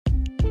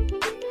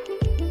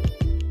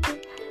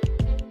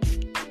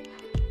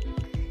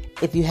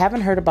If you haven't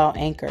heard about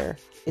Anchor,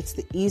 it's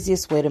the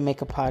easiest way to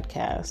make a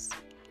podcast.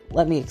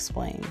 Let me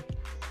explain.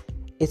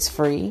 It's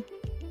free.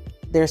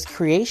 There's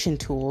creation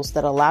tools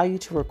that allow you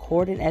to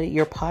record and edit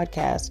your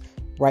podcast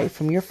right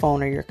from your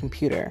phone or your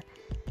computer.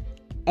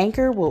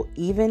 Anchor will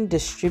even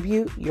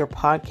distribute your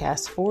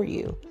podcast for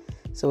you,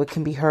 so it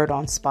can be heard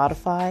on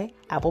Spotify,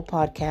 Apple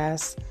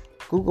Podcasts,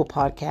 Google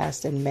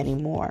Podcasts, and many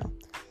more.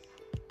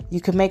 You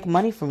can make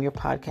money from your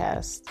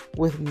podcast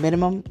with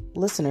minimum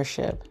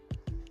listenership.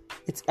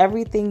 It's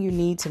everything you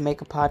need to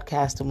make a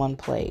podcast in one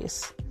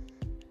place.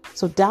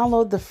 So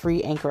download the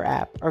free Anchor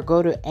app or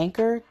go to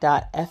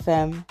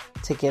anchor.fm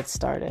to get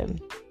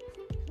started.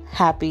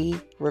 Happy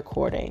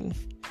recording.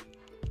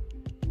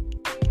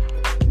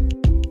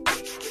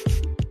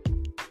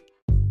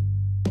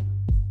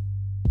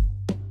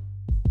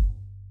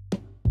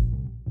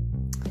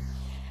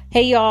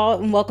 Hey y'all,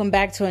 and welcome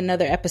back to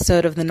another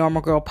episode of the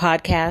Normal Girl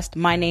Podcast.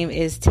 My name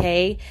is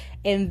Tay,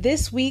 and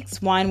this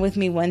week's Wine With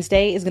Me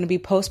Wednesday is going to be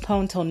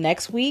postponed till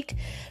next week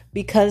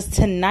because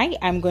tonight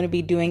I'm going to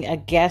be doing a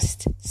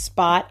guest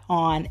spot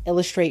on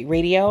illast8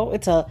 Radio.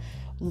 It's a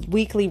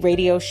weekly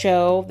radio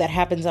show that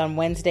happens on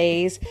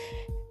Wednesdays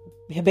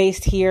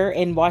based here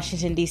in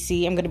Washington,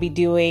 D.C. I'm going to be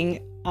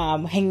doing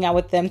hanging out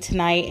with them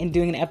tonight and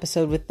doing an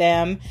episode with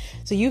them.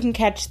 So you can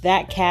catch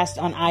that cast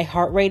on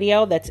iHeart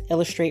Radio. That's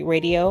illast8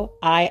 Radio,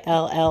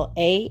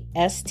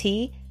 ILLAST,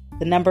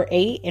 the number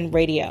 8 in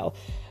radio.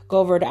 Go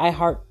over to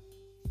iHeart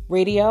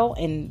Radio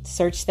and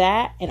search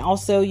that. And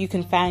also you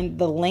can find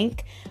the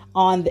link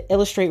on the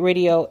illast8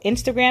 Radio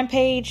Instagram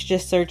page.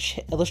 Just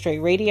search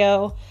illast8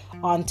 Radio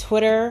on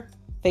Twitter,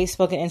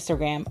 Facebook, and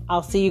Instagram.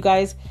 I'll see you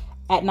guys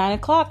at 9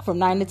 o'clock from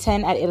 9 to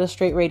 10 at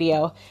illast8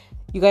 Radio.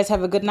 You guys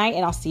have a good night,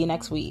 and I'll see you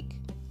next week.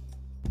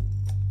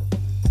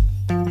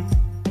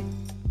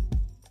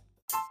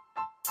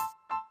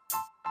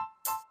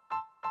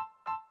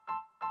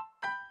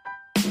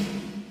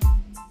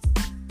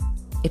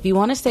 If you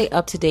want to stay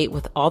up to date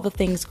with all the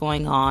things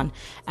going on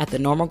at the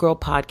Normal Girl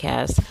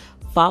Podcast,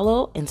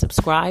 follow and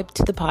subscribe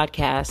to the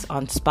podcast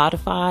on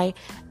Spotify,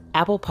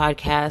 Apple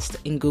Podcasts,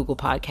 and Google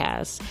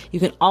Podcasts. You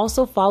can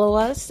also follow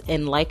us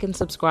and like and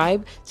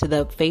subscribe to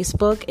the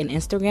Facebook and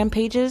Instagram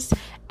pages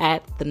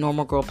at the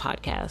Normal Girl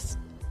Podcast.